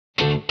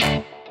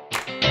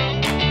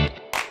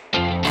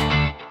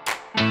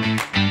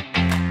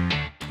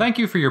Thank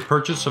you for your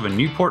purchase of a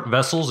Newport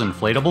Vessels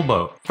inflatable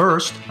boat.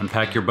 First,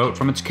 unpack your boat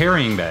from its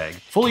carrying bag.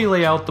 Fully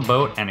lay out the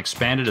boat and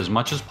expand it as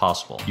much as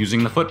possible.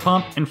 Using the foot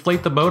pump,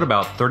 inflate the boat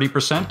about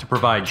 30% to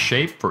provide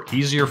shape for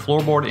easier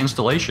floorboard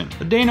installation.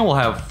 The Dana will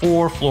have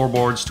 4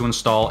 floorboards to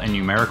install in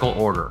numerical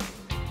order.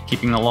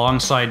 Keeping the long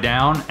side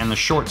down and the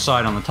short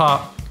side on the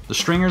top, the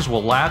stringers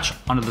will latch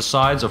onto the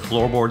sides of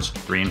floorboards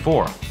 3 and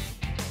 4.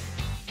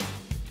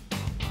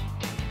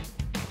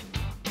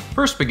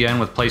 First, begin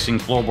with placing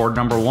floorboard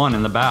number 1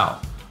 in the bow,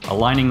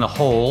 aligning the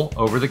hole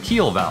over the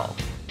keel valve.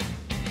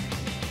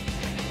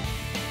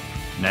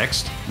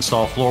 Next,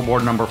 install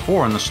floorboard number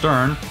 4 in the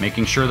stern,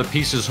 making sure the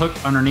piece is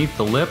hooked underneath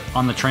the lip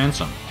on the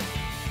transom.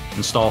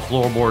 Install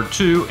floorboard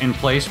 2 in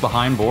place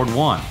behind board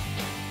 1.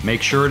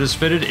 Make sure it is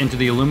fitted into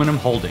the aluminum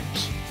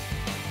holdings.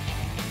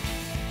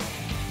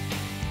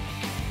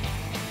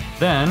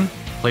 Then,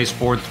 place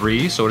board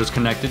 3 so it is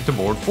connected to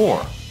board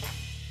 4.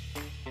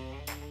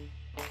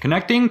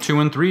 Connecting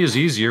 2 and 3 is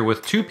easier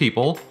with 2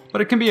 people,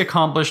 but it can be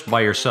accomplished by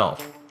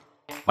yourself.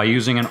 By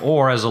using an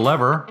oar as a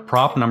lever,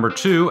 prop number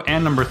 2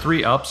 and number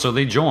 3 up so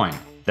they join.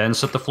 Then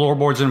set the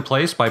floorboards in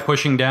place by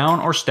pushing down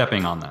or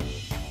stepping on them.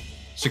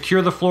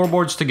 Secure the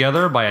floorboards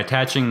together by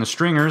attaching the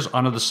stringers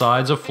onto the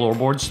sides of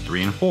floorboards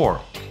 3 and 4.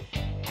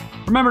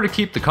 Remember to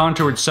keep the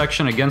contoured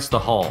section against the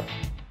hull.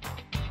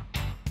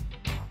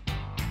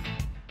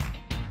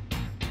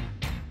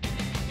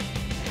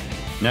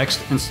 Next,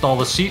 install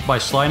the seat by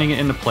sliding it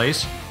into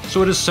place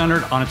so it is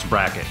centered on its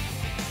bracket.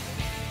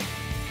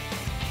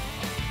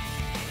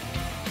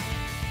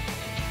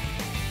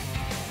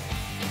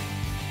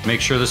 Make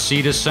sure the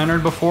seat is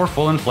centered before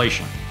full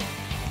inflation.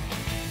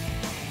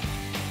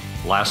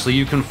 Lastly,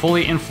 you can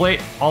fully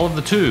inflate all of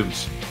the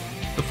tubes.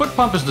 The foot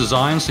pump is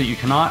designed so that you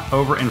cannot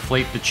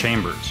overinflate the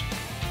chambers.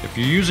 If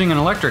you're using an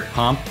electric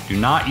pump, do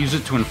not use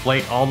it to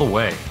inflate all the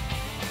way.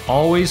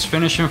 Always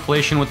finish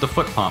inflation with the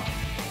foot pump.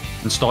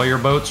 Install your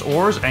boat's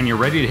oars and you're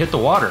ready to hit the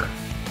water.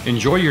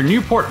 Enjoy your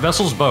Newport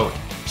Vessels boat.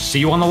 See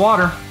you on the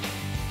water!